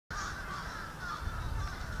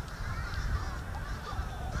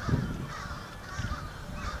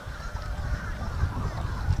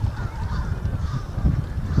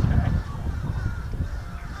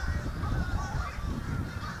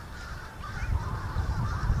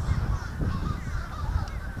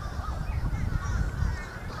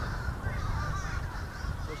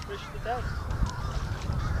day.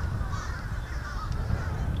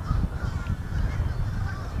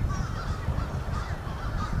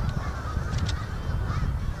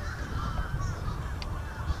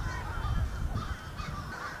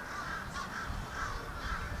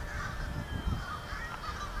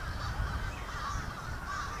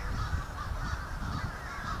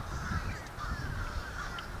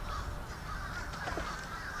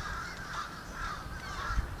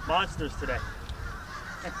 Monsters today.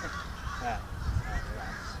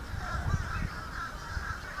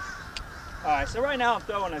 Alright, so right now I'm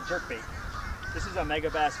throwing a jerkbait. This is a Mega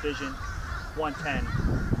Bass Vision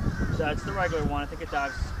 110. So it's the regular one. I think it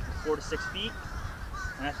dives 4 to 6 feet.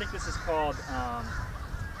 And I think this is called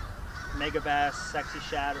Mega Bass Sexy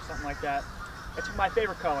Shad or something like that. It's my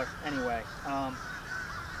favorite color anyway.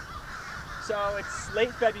 So it's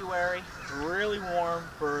late February. It's really warm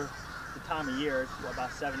for the time of year. It's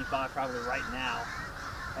about 75 probably right now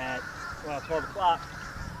at 12 o'clock.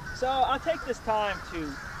 So I'll take this time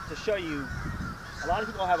to show you. A lot of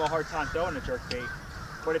people have a hard time throwing a jerkbait,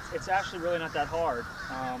 but it's actually really not that hard.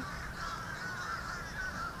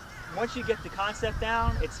 Once you get the concept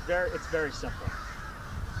down, it's very simple.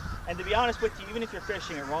 And to be honest with you, even if you're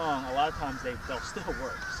fishing it wrong, a lot of times they'll still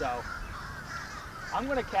work. So I'm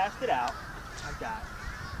going to cast it out like that.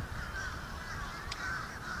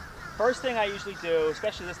 First thing I usually do,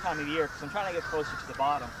 especially this time of year, because I'm trying to get closer to the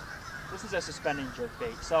bottom, this is a suspending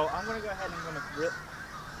jerkbait. So I'm going to go ahead and I'm going to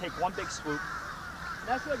take one big swoop. And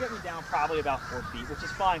that's going to get me down probably about 4 feet, which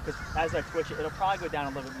is fine because as I twitch it, it'll probably go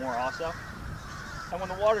down a little bit more also. And when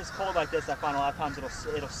the water is cold like this, I find a lot of times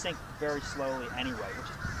it'll sink very slowly anyway, which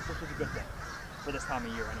is a good thing for this time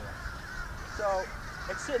of year anyway. So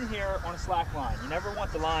it's sitting here on a slack line. You never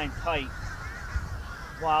want the line tight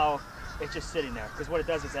while it's just sitting there, because what it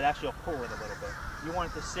does is it actually will pull it a little bit. You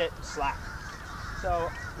want it to sit slack. So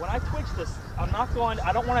when I twitch this, I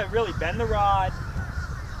don't want to really bend the rod.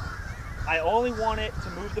 I only want it to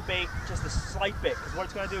move the bait just a slight bit, because what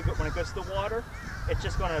it's going to do when it goes to the water, it's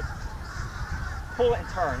just going to pull it and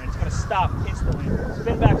turn, and it's going to stop instantly,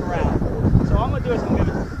 spin back around. So all I'm going to do is I'm going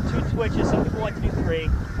to give it 2 twitches. Some people like to do 3.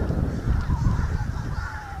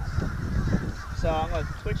 So I'm going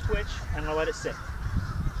to twitch, and I'm going to let it sit.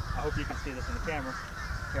 I hope you can see this in the camera.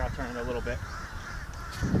 Here, I'll turn it a little bit.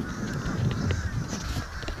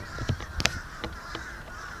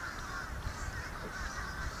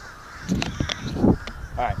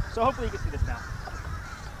 Alright, so hopefully you can see this now.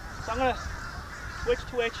 So I'm going to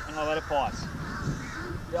twitch, and I'll let it pause.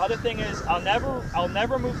 The other thing is, I'll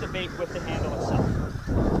never move the bait with the handle itself.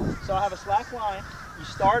 So I have a slack line. You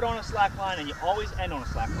start on a slack line, and you always end on a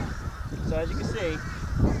slack line. So as you can see,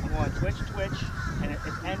 I'm going to twitch, and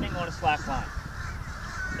it's ending on a slack line.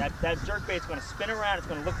 That jerkbait's going to spin around. It's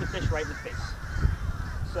going to look the fish right in the face.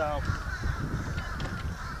 So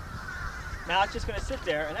now it's just going to sit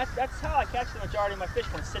there, and that's how I catch the majority of my fish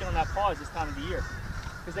when it's sitting on that pause this time of the year,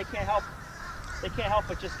 because they can't help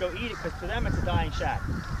but just go eat it, because to them it's a dying shad.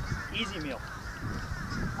 Easy meal.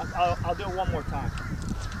 I'll do it one more time.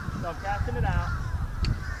 So I'm casting it out.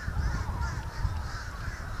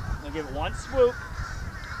 I'm going to give it one swoop.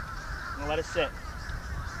 I'm going to let it sit.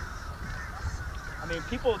 I mean,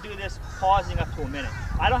 people do this pausing up to a minute.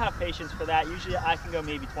 I don't have patience for that. Usually I can go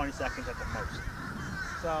maybe 20 seconds at the most.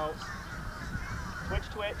 So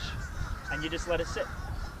twitch, and you just let it sit.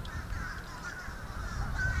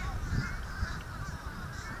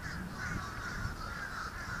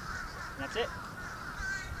 And that's it.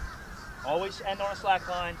 Always end on a slack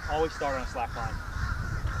line, always start on a slack line.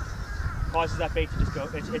 Causes that bait to just go,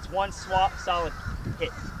 it's one solid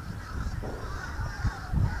hit.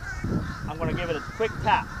 I'm going to give it a quick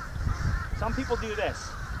tap. Some people do this.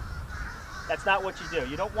 That's not what you do.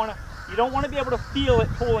 You don't want to be able to feel it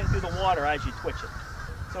pulling through the water as you twitch it.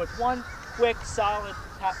 So it's one quick, solid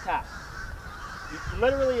tap. You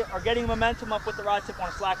literally are getting momentum up with the rod tip on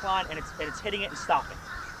a slack line, and it's hitting it and stopping.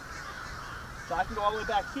 So I can go all the way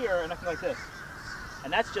back here, and I can go like this.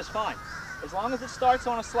 And that's just fine. As long as it starts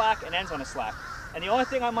on a slack and ends on a slack. And the only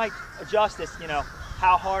thing I might adjust is,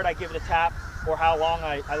 how hard I give it a tap or how long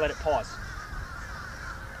I let it pause.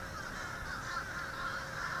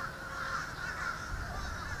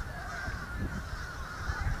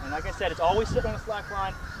 And like I said, it's always sitting on a slack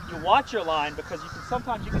line. You watch your line, because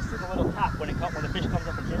sometimes you can see the little tap when the fish comes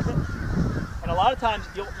up and hits it. And a lot of times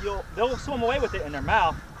they'll swim away with it in their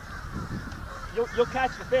mouth. You'll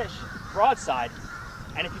catch the fish broadside.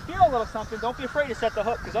 And if you feel a little something, don't be afraid to set the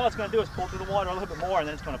hook, because all it's going to do is pull through the water a little bit more, and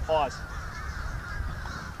then it's going to pause.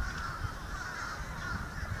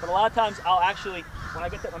 But a lot of times I'll actually, when I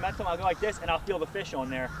get that momentum, I'll go like this, and I'll feel the fish on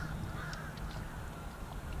there.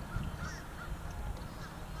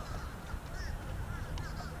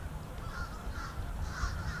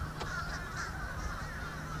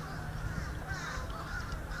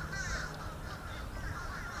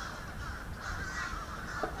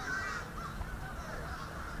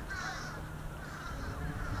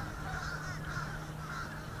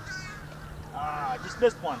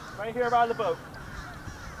 this one, right here by the boat.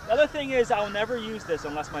 The other thing is I'll never use this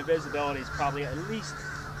unless my visibility is probably at least,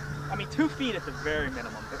 I mean 2 feet at the very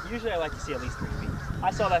minimum, but usually I like to see at least 3 feet.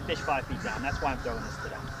 I saw that fish 5 feet down, that's why I'm throwing this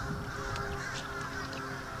today.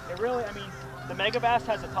 It really, I mean, the Mega Bass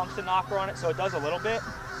has a tungsten knocker on it, so it does a little bit,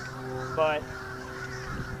 but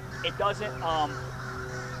it doesn't,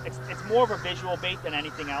 it's more of a visual bait than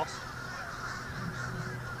anything else.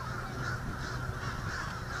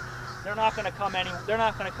 They're not going to come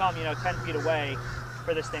you know, 10 feet away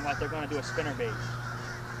for this thing like they're going to do a spinner bait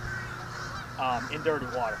in dirty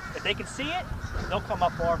water. If they can see it, they'll come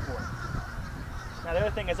up far for it. Now the other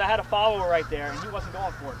thing is I had a follower right there and he wasn't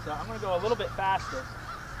going for it, so I'm going to go a little bit faster.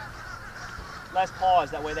 Less pause,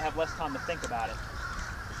 that way they have less time to think about it.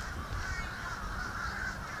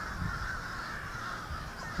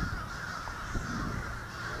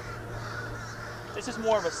 This is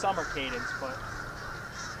more of a summer cadence, but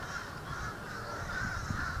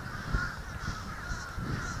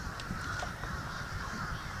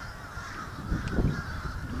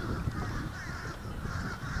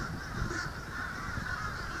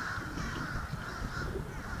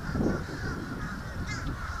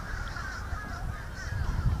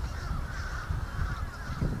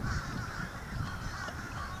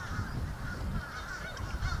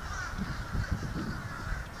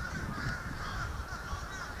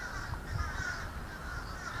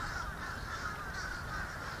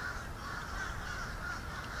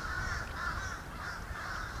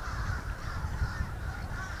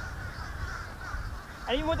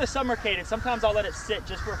and even with the summer cadence, sometimes I'll let it sit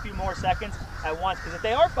just for a few more seconds at once, because if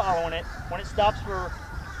they are following it, when it stops for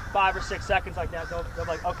 5 or 6 seconds like that, they'll be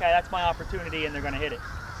like, okay, that's my opportunity, and they're going to hit it.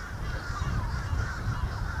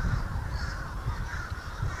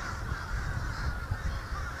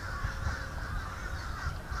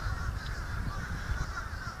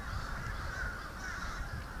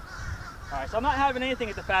 All right, so I'm not having anything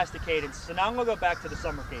at the faster cadence, so now I'm going to go back to the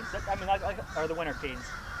summer cadence, or the winter cadence.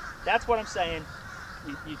 That's what I'm saying.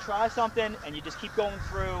 You try something and you just keep going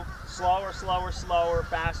through slower, slower, slower,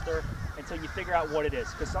 faster until you figure out what it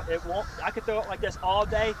is. Because it won't. I could throw it like this all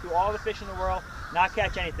day through all the fish in the world, not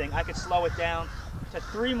catch anything. I could slow it down to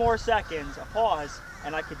 3 more seconds, a pause,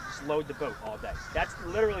 and I could just load the boat all day. That's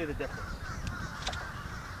literally the difference.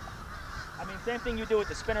 I mean, same thing you do with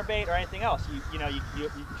the spinner bait or anything else. You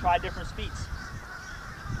try different speeds.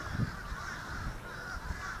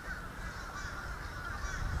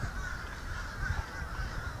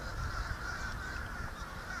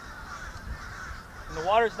 And the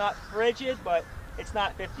water's not frigid, but it's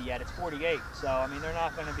not 50 yet, it's 48. So, I mean, they're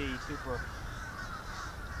not going to be super...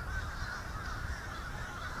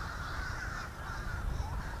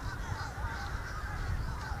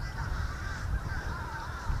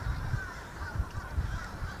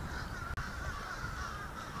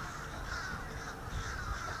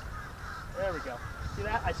 There we go. See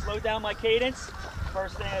that? I slowed down my cadence.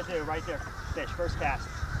 First thing I do, right there, fish, first cast.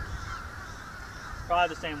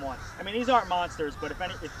 Probably the same one. I mean, these aren't monsters, but if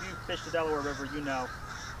you fish the Delaware River, you know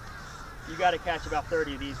you got to catch about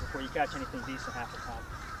 30 of these before you catch anything decent half the time.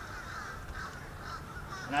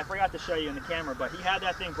 And I forgot to show you in the camera, but he had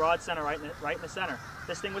that thing broad center right in the center.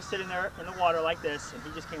 This thing was sitting there in the water like this, and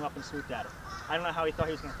he just came up and swooped at it. I don't know how he thought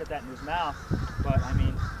he was going to fit that in his mouth, but I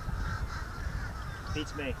mean,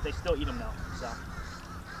 beats me. They still eat them though. So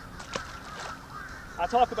I'll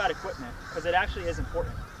talk about equipment because it actually is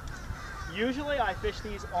important. Usually I fish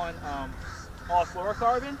these on all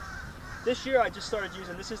fluorocarbon. This year I just started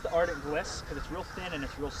using, this is the Ardent Gliss because it's real thin and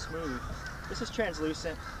it's real smooth. This is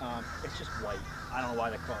translucent. It's just white. I don't know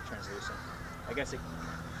why they call it translucent. I guess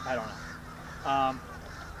I don't know.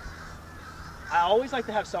 I always like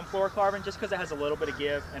to have some fluorocarbon just because it has a little bit of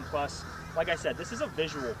give, and plus, like I said, this is a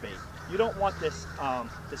visual bait. You don't want this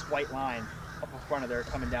this white line up in front of there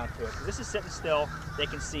coming down to it because this is sitting still. They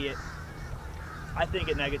can see it. I think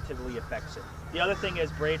it negatively affects it. The other thing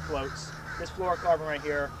is braid floats. This fluorocarbon right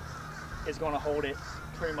here is going to hold it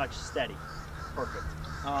pretty much steady. Perfect.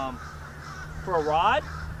 For a rod,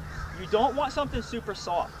 you don't want something super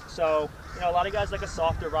soft. So, you know, a lot of guys like a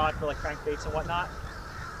softer rod for like crankbaits and whatnot.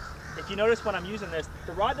 If you notice when I'm using this,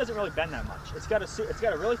 the rod doesn't really bend that much. It's got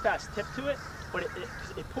a really fast tip to it, but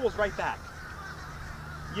it pulls right back.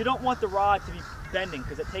 You don't want the rod to be bending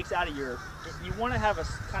because it takes out of your, you want to have a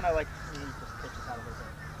kind of like, let me just pitch this out a little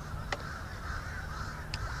bit.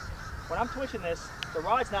 When I'm twitching this, the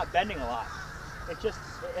rod's not bending a lot.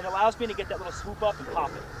 It allows me to get that little swoop up and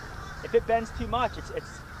pop it. If it bends too much,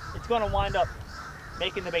 it's going to wind up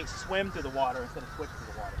making the bait swim through the water instead of switch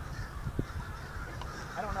through the water.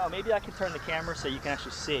 I don't know, maybe I can turn the camera so you can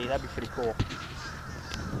actually see. That'd be pretty cool.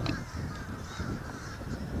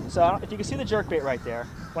 So if you can see the jerkbait right there,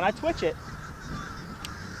 when I twitch it,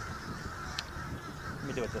 let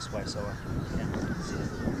me do it this way so you can see it.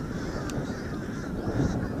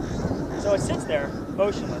 So it sits there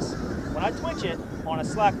motionless. When I twitch it on a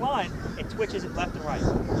slack line, it twitches it left and right.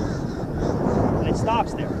 And it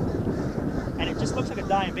stops there. And it just looks like a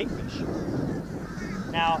dying bait fish.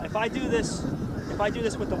 Now, if I do this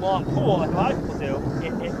with the long pool, like a lot of people do,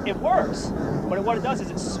 it works. But what it does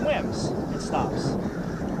is it swims and stops.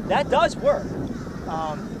 That does work,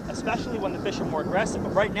 especially when the fish are more aggressive.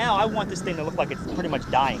 But right now, I want this thing to look like it's pretty much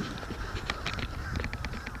dying.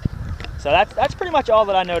 So that's pretty much all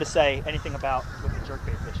that I know to say anything about with the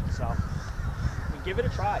jerkbait fishing. So I mean, give it a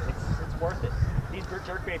try. It's worth it. These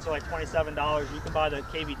jerkbaits are like $27. You can buy the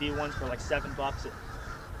KVD ones for like $7.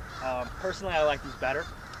 Personally, I like these better,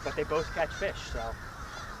 but they both catch fish, so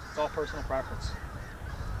it's all personal preference.